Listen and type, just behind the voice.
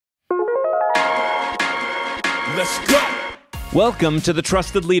Let's go. Welcome to the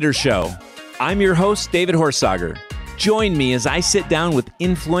Trusted Leader Show. I'm your host, David Horsager. Join me as I sit down with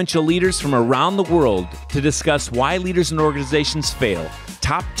influential leaders from around the world to discuss why leaders and organizations fail,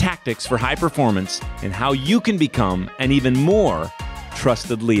 top tactics for high performance, and how you can become an even more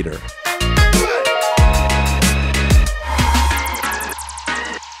trusted leader.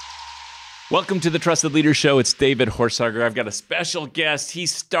 Welcome to the Trusted Leader Show. It's David Horsager. I've got a special guest. He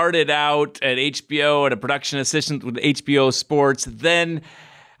started out at HBO as a production assistant with HBO Sports, then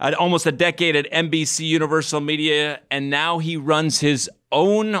almost a decade at NBC Universal Media, and now he runs his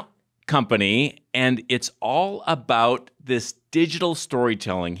own company, and it's all about this digital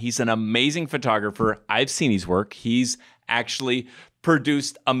storytelling. He's an amazing photographer. I've seen his work. He's actually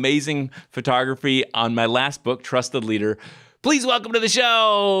produced amazing photography on my last book, Trusted Leader. Please welcome to the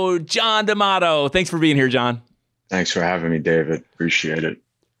show, John DeMato. Thanks for being here, John. Thanks for having me, David. Appreciate it.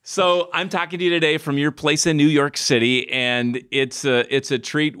 So I'm talking to you today from your place in New York City, and it's a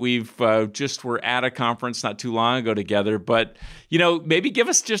treat. We've were at a conference not too long ago together, but maybe give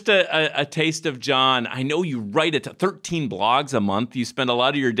us just a taste of John. I know you write 13 blogs a month. You spend a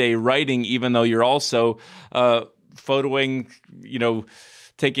lot of your day writing, even though you're also photoing,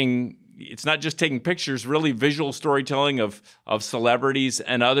 taking. It's not just taking pictures, really visual storytelling of celebrities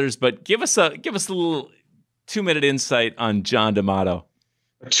and others. But give us a little 2-minute insight on John DeMato.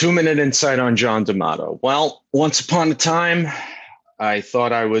 A 2-minute insight on John DeMato. Well, once upon a time, I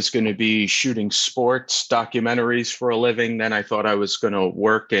thought I was going to be shooting sports documentaries for a living. Then I thought I was going to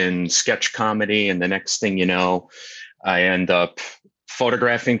work in sketch comedy. And the next thing you know, I end up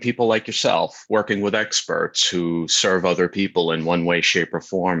photographing people like yourself, working with experts who serve other people in one way, shape, or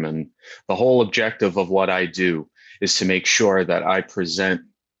form. And the whole objective of what I do is to make sure that I present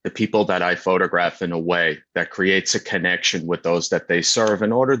the people that I photograph in a way that creates a connection with those that they serve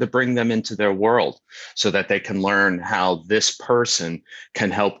in order to bring them into their world so that they can learn how this person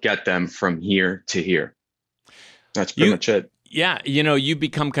can help get them from here to here. That's pretty much it. Yeah, you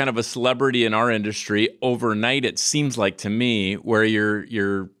become kind of a celebrity in our industry overnight, it seems like to me, where you're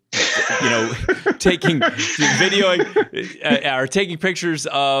taking videoing or taking pictures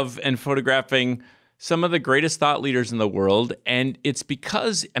of and photographing some of the greatest thought leaders in the world. And it's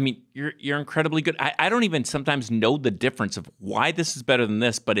because, you're incredibly good. I don't even sometimes know the difference of why this is better than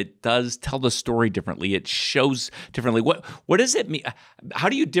this, but it does tell the story differently. It shows differently. What does it mean? How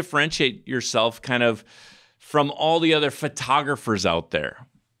do you differentiate yourself kind of from all the other photographers out there?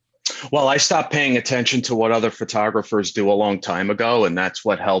 Well, I stopped paying attention to what other photographers do a long time ago. And that's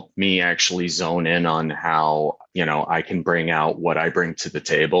what helped me actually zone in on how, I can bring out what I bring to the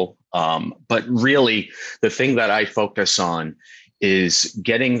table. But really, the thing that I focus on is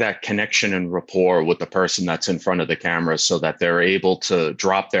getting that connection and rapport with the person that's in front of the camera so that they're able to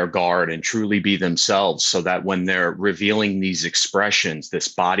drop their guard and truly be themselves, so that when they're revealing these expressions, this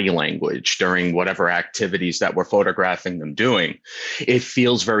body language during whatever activities that we're photographing them doing, it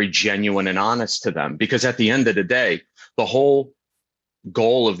feels very genuine and honest to them. Because at the end of the day, the whole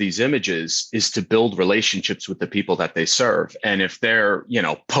goal of these images is to build relationships with the people that they serve. And if they're,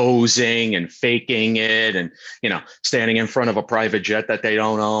 posing and faking it and, standing in front of a private jet that they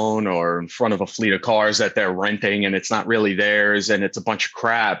don't own or in front of a fleet of cars that they're renting and it's not really theirs and it's a bunch of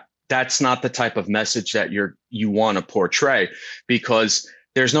crap, that's not the type of message that you want to portray, because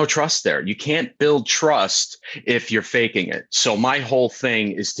there's no trust there. You can't build trust if you're faking it. So my whole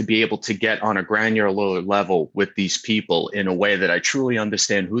thing is to be able to get on a granular level with these people in a way that I truly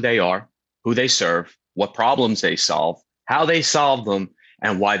understand who they are, who they serve, what problems they solve, how they solve them,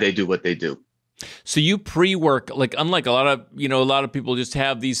 and why they do what they do. So you pre-work, like unlike a lot of people just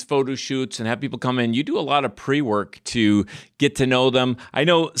have these photo shoots and have people come in. You do a lot of pre-work to get to know them. I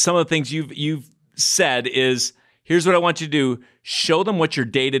know some of the things you've said is, here's what I want you to do. Show them what your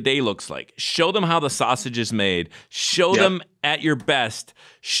day-to-day looks like. Show them how the sausage is made. Show them at your best.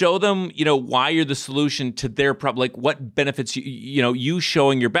 Show them, why you're the solution to their problem, like what benefits you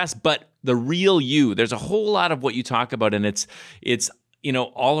showing your best, but the real you. There's a whole lot of what you talk about, and it's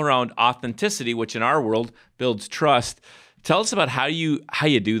all around authenticity, which in our world builds trust. Tell us about how you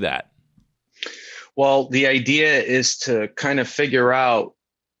do that. Well, the idea is to kind of figure out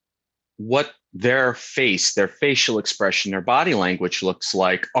what their face, their facial expression, their body language looks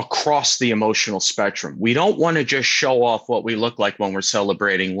like across the emotional spectrum. We don't want to just show off what we look like when we're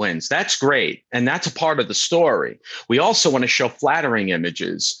celebrating wins. That's great. And that's a part of the story. We also want to show flattering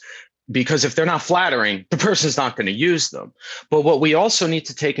images, because if they're not flattering, the person's not going to use them. But what we also need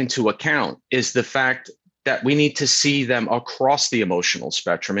to take into account is the fact that we need to see them across the emotional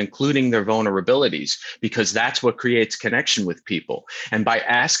spectrum, including their vulnerabilities, because that's what creates connection with people. And by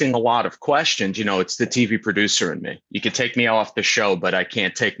asking a lot of questions, it's the TV producer in me. You could take me off the show, but I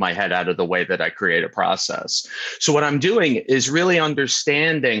can't take my head out of the way that I create a process. So what I'm doing is really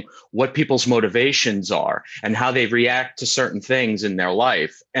understanding what people's motivations are and how they react to certain things in their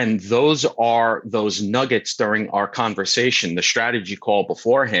life. And those are those nuggets during our conversation, the strategy call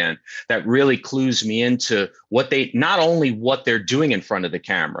beforehand, that really clues me into not only what they're doing in front of the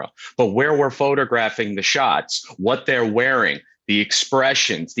camera, but where we're photographing the shots, what they're wearing, the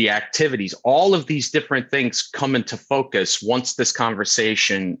expressions, the activities. All of these different things come into focus once this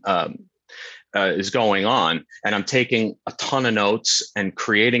conversation is going on. And I'm taking a ton of notes and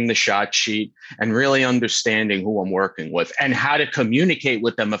creating the shot sheet and really understanding who I'm working with and how to communicate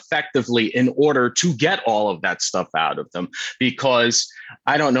with them effectively in order to get all of that stuff out of them. Because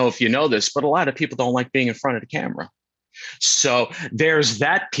I don't know if you know this, but a lot of people don't like being in front of the camera. So there's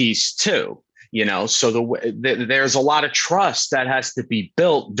that piece too. So there's a lot of trust that has to be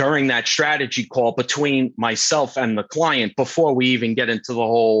built during that strategy call between myself and the client before we even get into the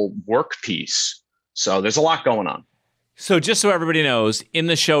whole work piece. So there's a lot going on. So just so everybody knows, in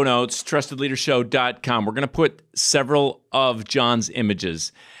the show notes, trustedleadershow.com, we're going to put several of John's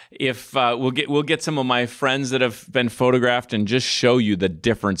images. If we'll get some of my friends that have been photographed and just show you the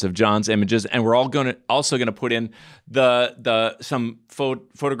difference of John's images, and we're also going to put in some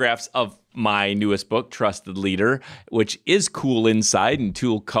photographs of my newest book, Trusted Leader, which is cool inside and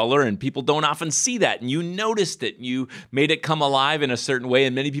tool color, and people don't often see that. And you noticed it, and you made it come alive in a certain way,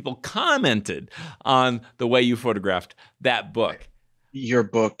 and many people commented on the way you photographed that book. Your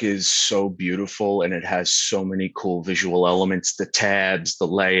book is so beautiful, and it has so many cool visual elements, the tabs, the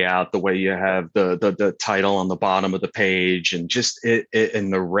layout, the way you have the title on the bottom of the page, and just it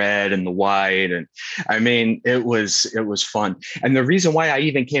in the red and the white. And I mean, it was fun. And the reason why I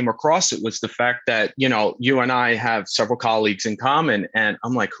even came across it was the fact that, you and I have several colleagues in common. And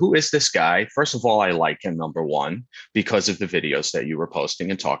I'm like, who is this guy? First of all, I like him, number one, because of the videos that you were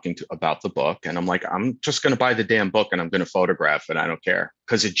posting and talking about the book. And I'm like, I'm just going to buy the damn book and I'm going to photograph it. I don't care,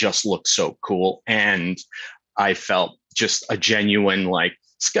 because it just looks so cool. And I felt just a genuine, like,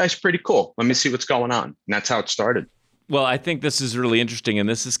 this guy's pretty cool. Let me see what's going on. And that's how it started. Well, I think this is really interesting. And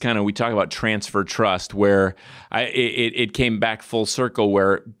this is kind of, we talk about transfer trust, where it came back full circle,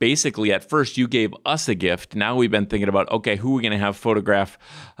 where basically at first you gave us a gift. Now we've been thinking about, okay, who are we going to have photograph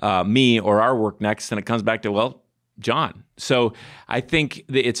me or our work next? And it comes back to, well, John. So I think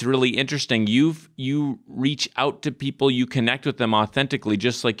that it's really interesting. You reach out to people, you connect with them authentically,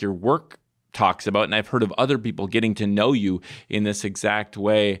 just like your work talks about. And I've heard of other people getting to know you in this exact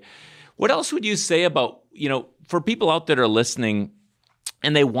way. What else would you say about, for people out there that are listening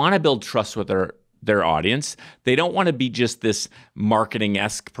and they want to build trust with their audience? They don't want to be just this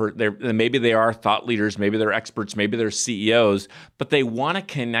marketing-esque maybe they are thought leaders, maybe they're experts, maybe they're CEOs, but they want to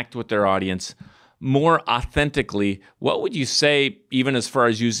connect with their audience more authentically. What would you say, even as far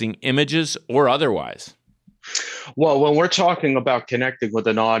as using images or otherwise? Well, when we're talking about connecting with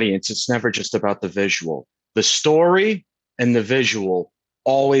an audience, it's never just about the visual. The story and the visual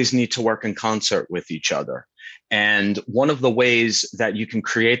always need to work in concert with each other. And one of the ways that you can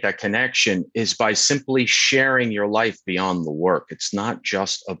create that connection is by simply sharing your life beyond the work. It's not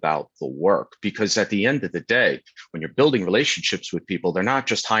just about the work, because at the end of the day, when you're building relationships with people, they're not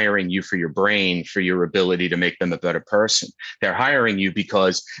just hiring you for your brain, for your ability to make them a better person. They're hiring you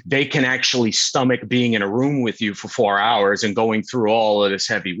because they can actually stomach being in a room with you for 4 hours and going through all of this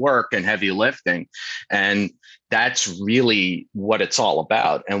heavy work and heavy lifting. And that's really what it's all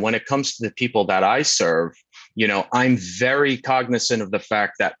about. And when it comes to the people that I serve, I'm very cognizant of the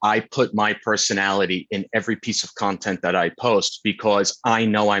fact that I put my personality in every piece of content that I post, because I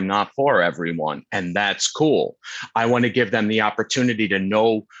know I'm not for everyone, and that's cool. I want to give them the opportunity to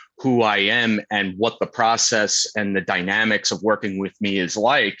know who I am and what the process and the dynamics of working with me is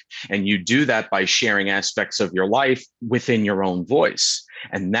like. And you do that by sharing aspects of your life within your own voice.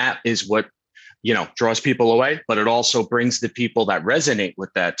 And that is what draws people away, but it also brings the people that resonate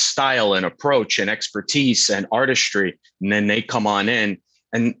with that style and approach and expertise and artistry. And then they come on in,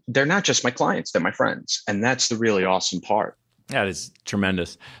 and they're not just my clients, they're my friends. And that's the really awesome part. That is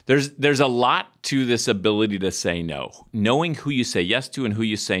tremendous. There's a lot to this ability to say no, knowing who you say yes to and who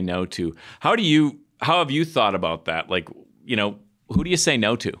you say no to. How have you thought about that? Like, who do you say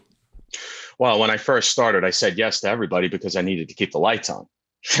no to? Well, when I first started, I said yes to everybody because I needed to keep the lights on.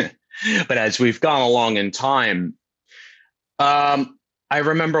 But as we've gone along in time, I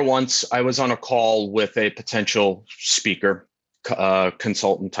remember once I was on a call with a potential speaker,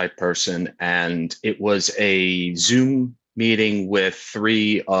 consultant type person. And it was a Zoom meeting with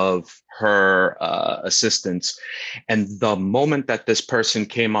three of her assistants. And the moment that this person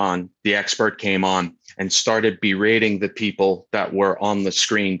came on, the expert came on and started berating the people that were on the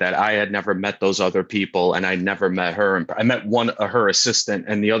screen, that I had never met those other people, and I never met her. I met her assistant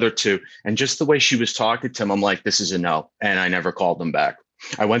and the other two. And just the way she was talking to him, I'm like, this is a no. And I never called them back.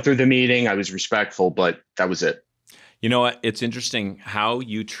 I went through the meeting. I was respectful, but that was it. You know what? It's interesting how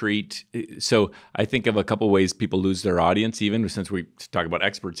you treat. So I think of a couple of ways people lose their audience, even since we talk about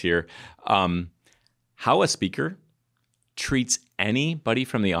experts here. How a speaker treats anybody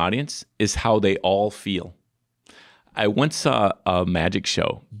from the audience is how they all feel. I once saw a magic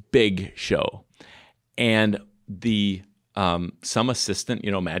show, big show, and the some assistant,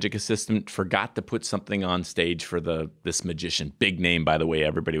 magic assistant, forgot to put something on stage for this magician. Big name, by the way,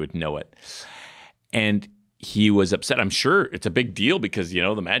 everybody would know it. And he was upset. I'm sure it's a big deal because,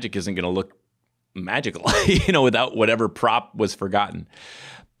 the magic isn't going to look magical, without whatever prop was forgotten.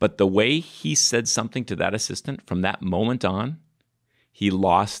 But the way he said something to that assistant from that moment on, he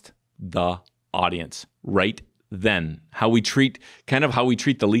lost the audience right then. How we treat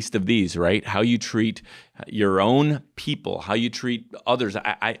the least of these, right? How you treat your own people, how you treat others.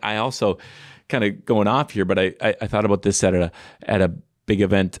 I also kind of going off here, but I thought about this at a big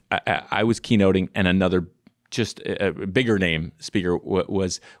event. I was keynoting, and another just a bigger name speaker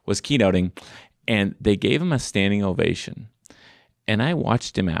was keynoting, and they gave him a standing ovation. And I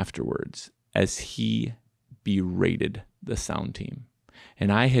watched him afterwards as he berated the sound team.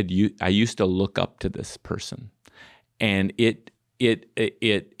 And I used to look up to this person, and it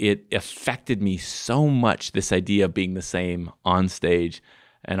affected me so much, this idea of being the same on stage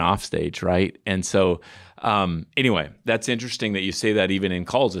and off stage, right? And so anyway, that's interesting that you say that even in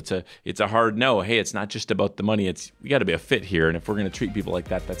calls. It's a hard no. Hey, it's not just about the money. We got to be a fit here. And if we're going to treat people like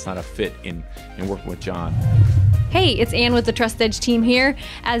that, that's not a fit in working with John. Hey, it's Ann with the Trust Edge team here.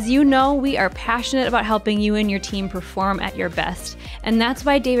 As you know, we are passionate about helping you and your team perform at your best. And that's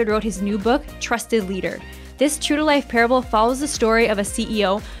why David wrote his new book, Trusted Leader. This true-to-life parable follows the story of a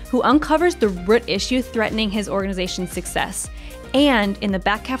CEO who uncovers the root issue threatening his organization's success. And in the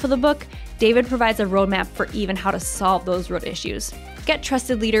back half of the book, David provides a roadmap for even how to solve those root issues. Get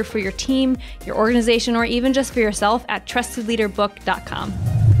Trusted Leader for your team, your organization, or even just for yourself at trustedleaderbook.com.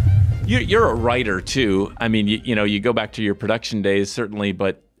 You're a writer too. I mean, you go back to your production days, certainly,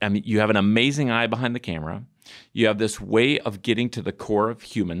 but I mean, you have an amazing eye behind the camera. You have this way of getting to the core of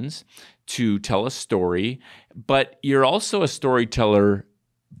humans to tell a story, but you're also a storyteller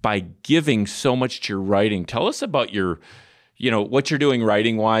by giving so much to your writing. Tell us about what you're doing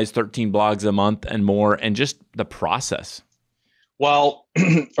writing-wise, 13 blogs a month and more, and just the process. Well,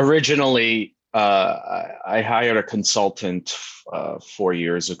 originally, I hired a consultant 4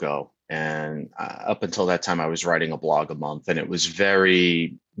 years ago. And up until that time, I was writing a blog a month, and it was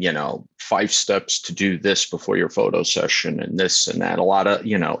very, 5 steps to do this before your photo session and this and that, a lot of,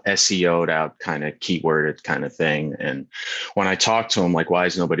 SEO'd out kind of keyworded kind of thing. And when I talked to him, like, why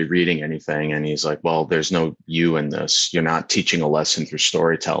is nobody reading anything? And he's like, well, there's no you in this. You're not teaching a lesson through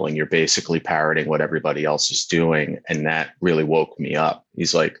storytelling. You're basically parroting what everybody else is doing. And that really woke me up.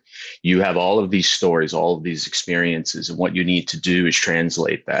 He's like, you have all of these stories, all of these experiences, and what you need to do is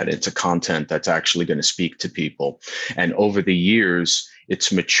translate that into content that's actually going to speak to people. And over the years,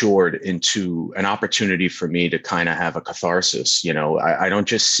 it's matured into an opportunity for me to kind of have a catharsis. I don't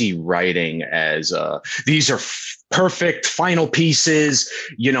just see writing as these are perfect final pieces.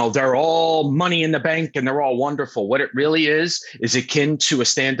 They're all money in the bank and they're all wonderful. What it really is akin to a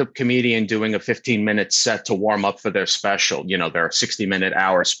stand-up comedian doing a 15-minute set to warm up for their special, their 60-minute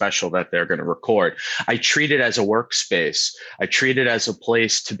hour special that they're going to record. I treat it as a workspace. I treat it as a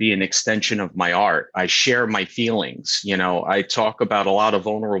place to be an extension of my art. I share my feelings. I talk about a lot of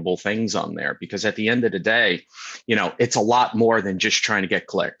vulnerable things on there because at the end of the day, it's a lot more than just trying to get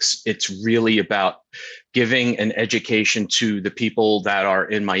clicks. It's really about giving an education to the people that are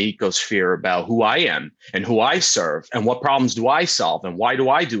in my ecosphere about who I am and who I serve and what problems do I solve and why do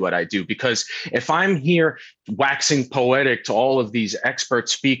I do what I do? Because if I'm here waxing poetic to all of these expert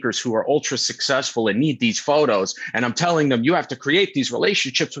speakers who are ultra successful and need these photos, and I'm telling them you have to create these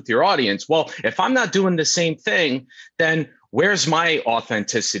relationships with your audience. Well, if I'm not doing the same thing, then where's my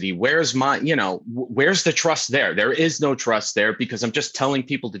authenticity? Where's my, where's the trust there? There is no trust there because I'm just telling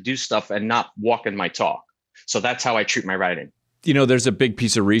people to do stuff and not walking my talk. So that's how I treat my writing. There's a big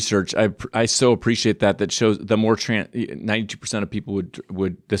piece of research. I so appreciate that shows the more 92% of people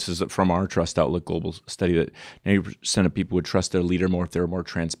would this is from our Trust Outlook Global study, that 90% of people would trust their leader more if they were more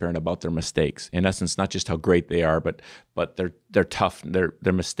transparent about their mistakes. In essence, not just how great they are, but they're tough, their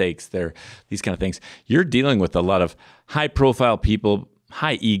mistakes, they're these kind of things. You're dealing with a lot of high profile people,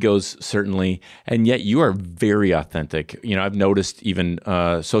 high egos, certainly, and yet you are very authentic. I've noticed even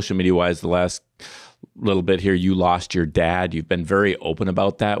social media wise the last little bit here, you lost your dad. You've been very open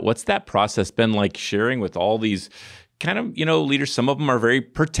about that. What's that process been like, sharing with all these kind of, leaders? Some of them are very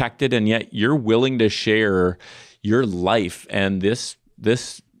protected, and yet you're willing to share your life and this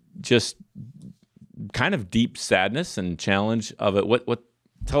just kind of deep sadness and challenge of it. What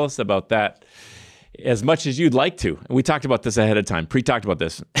tell us about that as much as you'd like to. And we talked about this ahead of time, pre-talked about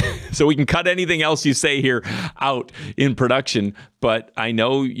this. So we can cut anything else you say here out in production, but I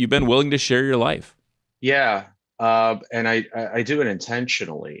know you've been willing to share your life. Yeah, and I do it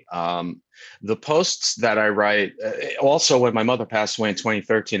intentionally. The posts that I write, also when my mother passed away in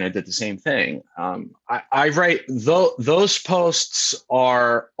 2013, I did the same thing. I write, those posts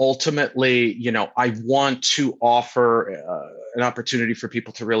are ultimately, I want to offer an opportunity for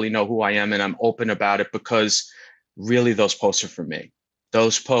people to really know who I am, and I'm open about it because really those posts are for me.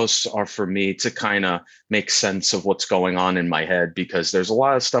 Those posts are for me to kind of make sense of what's going on in my head, because there's a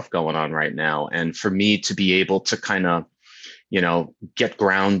lot of stuff going on right now. And for me to be able to kind of, get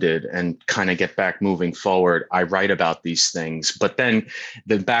grounded and kind of get back moving forward, I write about these things. But then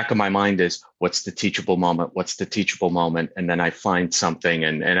the back of my mind is, what's the teachable moment? What's the teachable moment? And then I find something.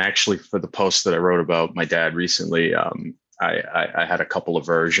 And actually, for the post that I wrote about my dad recently, I had a couple of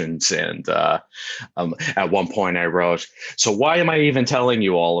versions, and at one point I wrote, "So why am I even telling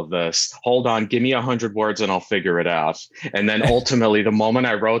you all of this? Hold on, give me 100 words and I'll figure it out." And then ultimately, the moment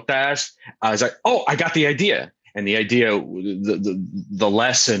I wrote that, I was like, "Oh, I got the idea." And the idea, the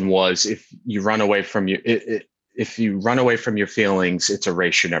lesson was, if you run away from your feelings, it's a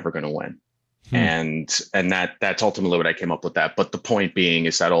race you're never going to win. And that's ultimately what I came up with that. But the point being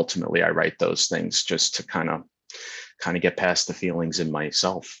is that ultimately I write those things just to kind of get past the feelings in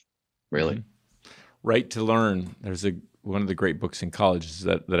myself, really. Mm-hmm. Right to Learn. There's one of the great books in college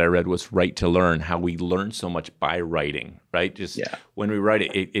that I read was Right to Learn, how we learn so much by writing, right? When we write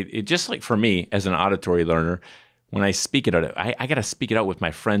it just like for me as an auditory learner, when I speak it out, I got to speak it out with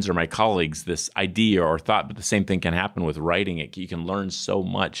my friends or my colleagues, this idea or thought, but the same thing can happen with writing it. You can learn so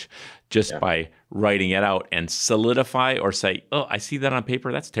much just by writing it out and solidify or say, "Oh, I see that on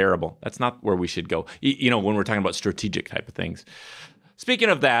paper. That's terrible. That's not where we should go." When we're talking about strategic type of things. Speaking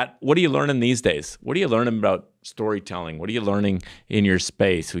of that, what are you learning these days? What are you learning about storytelling? What are you learning in your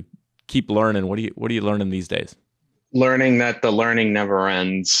space? We keep learning. What are you learning these days? Learning that the learning never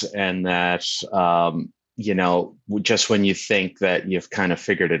ends, and that just when you think that you've kind of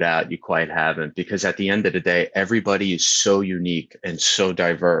figured it out, you quite haven't, because at the end of the day, everybody is so unique and so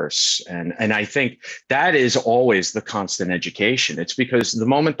diverse. And I think that is always the constant education. It's because the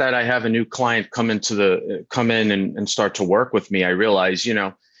moment that I have a new client come in and start to work with me, I realize,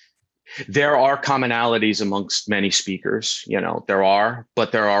 there are commonalities amongst many speakers, but there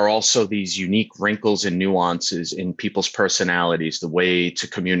are also these unique wrinkles and nuances in people's personalities, the way to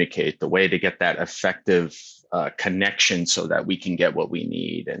communicate, the way to get that effective connection so that we can get what we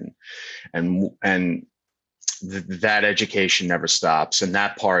need. And that education never stops. And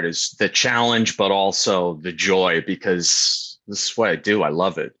that part is the challenge, but also the joy, because this is what I do. I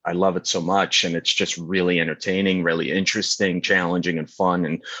love it. I love it so much. And it's just really entertaining, really interesting, challenging, and fun.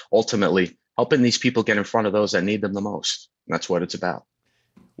 And ultimately helping these people get in front of those that need them the most. And that's what it's about.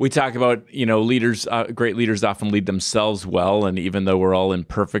 We talk about, leaders, great leaders often lead themselves well. And even though we're all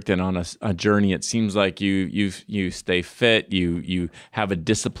imperfect and on a journey, it seems like you stay fit. You have a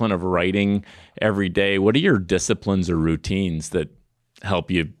discipline of writing every day. What are your disciplines or routines that help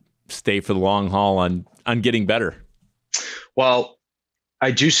you stay for the long haul on getting better? Well,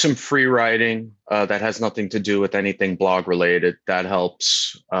 I do some free writing that has nothing to do with anything blog related. That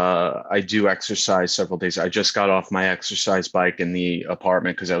helps. I do exercise several days. I just got off my exercise bike in the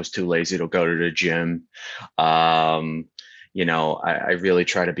apartment because I was too lazy to go to the gym. I really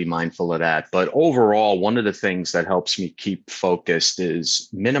try to be mindful of that. But overall, one of the things that helps me keep focused is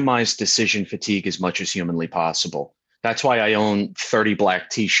minimize decision fatigue as much as humanly possible. That's why I own 30 black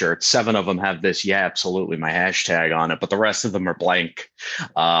t-shirts. 7 of them have this, "Yeah, absolutely," my hashtag on it, but the rest of them are blank.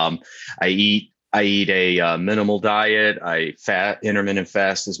 I eat I eat a minimal diet. I intermittent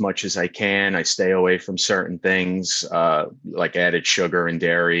fast as much as I can. I stay away from certain things like added sugar and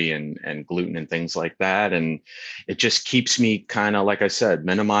dairy and gluten and things like that. And it just keeps me kind of, like I said,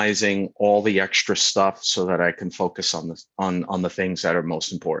 minimizing all the extra stuff so that I can focus on the things that are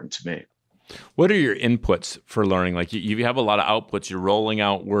most important to me. What are your inputs for learning? Like you have a lot of outputs. You're rolling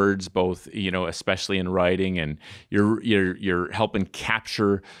out words, both, especially in writing, and you're helping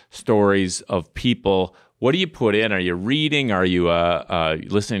capture stories of people. What do you put in? Are you reading? Are you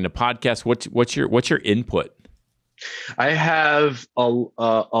listening to podcasts? What's your input? I have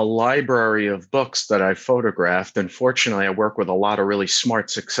a library of books that I photographed. Unfortunately, I work with a lot of really smart,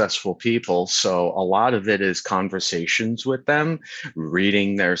 successful people. So a lot of it is conversations with them,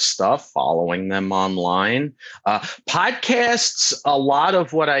 reading their stuff, following them online. Podcasts, a lot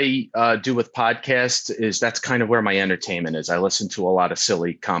of what I do with podcasts is that's kind of where my entertainment is. I listen to a lot of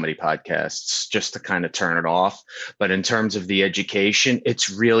silly comedy podcasts just to kind of turn it off. But in terms of the education,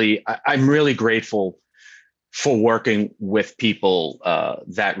 I'm really grateful for working with people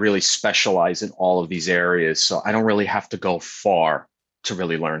that really specialize in all of these areas. So I don't really have to go far to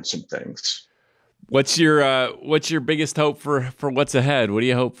really learn some things. What's your biggest hope for what's ahead? What do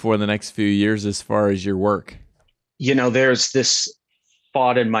you hope for in the next few years as far as your work? There's this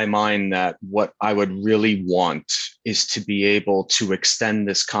thought in my mind that what I would really want is to be able to extend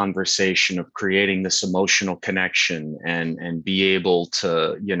this conversation of creating this emotional connection and be able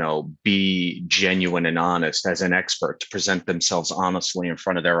to, be genuine and honest as an expert, to present themselves honestly in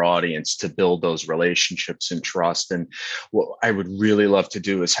front of their audience, to build those relationships and trust. And what I would really love to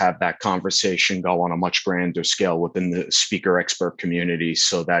do is have that conversation go on a much grander scale within the speaker expert community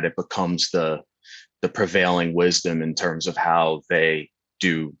so that it becomes the prevailing wisdom in terms of how they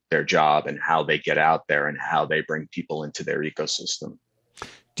do their job and how they get out there and how they bring people into their ecosystem.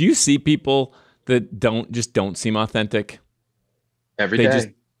 Do you see people that don't seem authentic every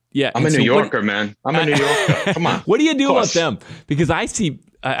day? I'm a New Yorker, man. I'm a New Yorker. Come on. What do you do about them? Because I see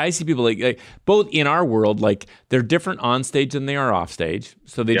people like both in our world, like they're different on stage than they are off stage.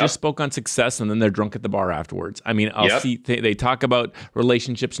 So they just spoke on success and then they're drunk at the bar afterwards. I mean, I'll see they talk about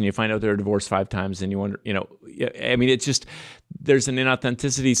relationships and you find out they're divorced 5 times and you wonder, I mean, it's just, there's an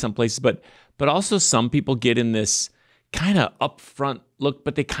inauthenticity some places, but also some people get in this kind of upfront look,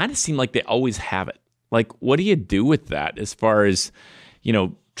 but they kind of seem like they always have it. Like, what do you do with that as far as,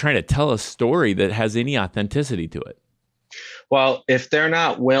 trying to tell a story that has any authenticity to it? Well, if they're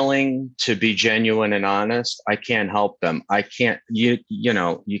not willing to be genuine and honest, I can't help them. I can't, you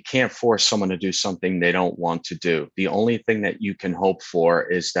can't force someone to do something they don't want to do. The only thing that you can hope for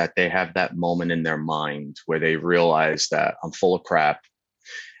is that they have that moment in their mind where they realize that I'm full of crap.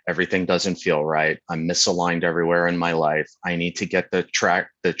 Everything doesn't feel right. I'm misaligned everywhere in my life. I need to get the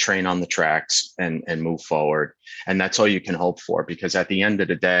train on the tracks and move forward. And that's all you can hope for, because at the end of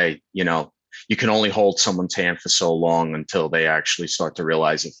the day, you can only hold someone's hand for so long until they actually start to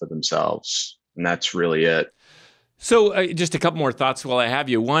realize it for themselves. And that's really it. So just a couple more thoughts while I have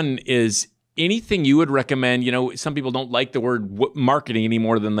you. One is, anything you would recommend? Some people don't like the word marketing any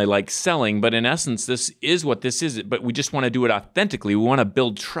more than they like selling, but in essence, this is what this is. But we just want to do it authentically. We want to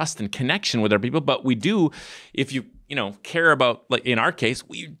build trust and connection with our people. But we do, if you care about, like in our case,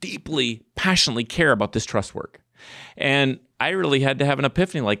 we deeply, passionately care about this trust work. And I really had to have an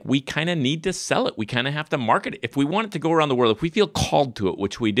epiphany. Like, we kind of need to sell it. We kind of have to market it. If we want it to go around the world, if we feel called to it,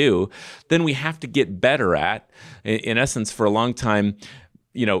 which we do, then we have to get better at. In essence, for a long time,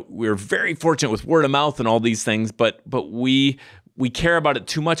 we're very fortunate with word of mouth and all these things, but we care about it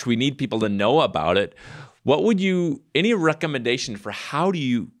too much. We need people to know about it. Any recommendation for how do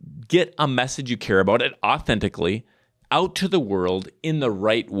you get a message you care about it authentically out to the world in the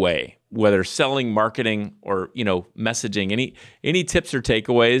right way, whether selling, marketing, or, messaging? Any tips or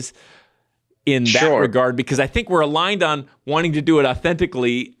takeaways in that regard? Because I think we're aligned on wanting to do it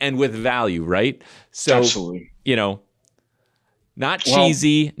authentically and with value, right? So, absolutely. Not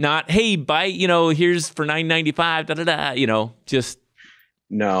cheesy, not, hey, buy, here's for $9.95, just.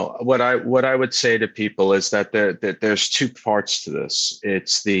 No, what I would say to people is that there's 2 parts to this.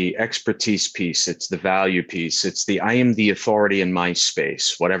 It's the expertise piece. It's the value piece. It's I am the authority in my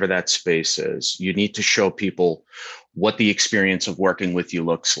space, whatever that space is. You need to show people what the experience of working with you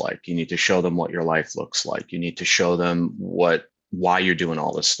looks like. You need to show them what your life looks like. You need to show them why you're doing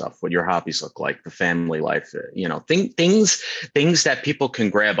all this stuff, what your hobbies look like, the family life, things that people can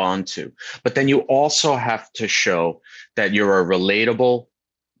grab onto. But then you also have to show that you're a relatable,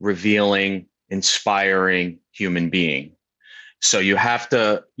 revealing, inspiring human being. So you have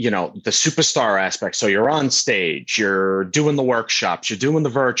to, the superstar aspect. So you're on stage, you're doing the workshops, you're doing the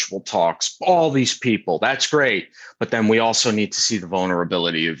virtual talks, all these people. That's great. But then we also need to see the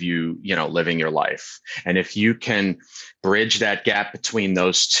vulnerability of you, living your life. And if you can bridge that gap between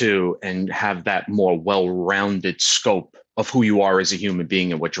those two and have that more well-rounded scope of who you are as a human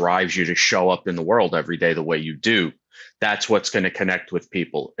being and what drives you to show up in the world every day the way you do, that's what's going to connect with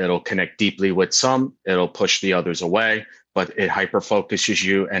people. It'll connect deeply with some, it'll push the others away, but it hyper focuses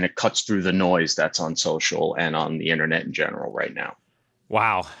you and it cuts through the noise that's on social and on the internet in general right now.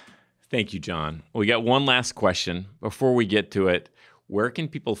 Wow. Thank you, John. We got one last question. Before we get to it, where can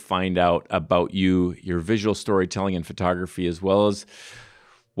people find out about you, your visual storytelling and photography, as well as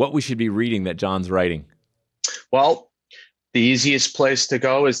what we should be reading that John's writing? Well, the easiest place to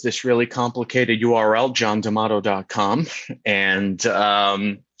go is this really complicated URL, johndemato.com.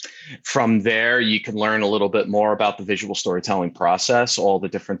 And from there, you can learn a little bit more about the visual storytelling process, all the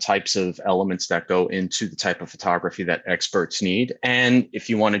different types of elements that go into the type of photography that experts need. And if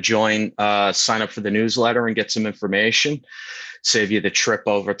you want to join, sign up for the newsletter and get some information, save you the trip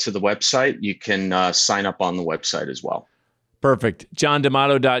over to the website, you can sign up on the website as well. Perfect.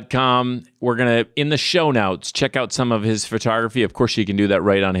 JohnDeMato.com. We're going to, in the show notes, check out some of his photography. Of course, you can do that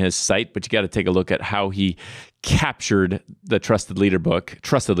right on his site, but you got to take a look at how he captured the Trusted Leader book,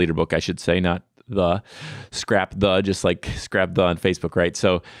 I should say, not the scrap the, just like scrap the on Facebook, right?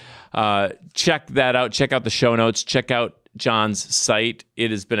 So check that out. Check out the show notes. Check out John's site.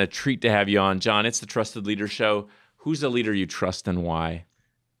 It has been a treat to have you on. John, it's the Trusted Leader Show. Who's a leader you trust and why?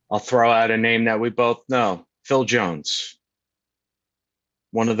 I'll throw out a name that we both know, Phil Jones.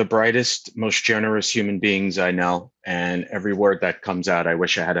 One of the brightest, most generous human beings I know. And every word that comes out, I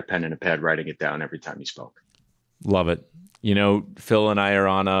wish I had a pen and a pad writing it down every time he spoke. Love it. Phil and I are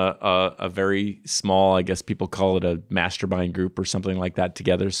on a very small, I guess people call it a mastermind group or something like that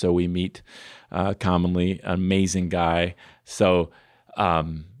together. So we meet commonly. Amazing guy. So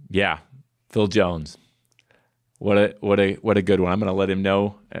Phil Jones. What a good one. I'm going to let him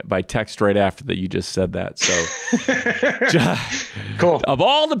know by text right after that you just said that. So cool. Of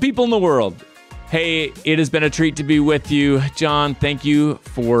all the people in the world, hey, it has been a treat to be with you. John, thank you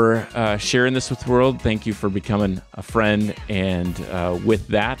for sharing this with the world. Thank you for becoming a friend. And with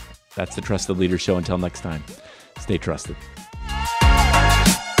that, that's the Trusted Leader Show. Until next time, stay trusted.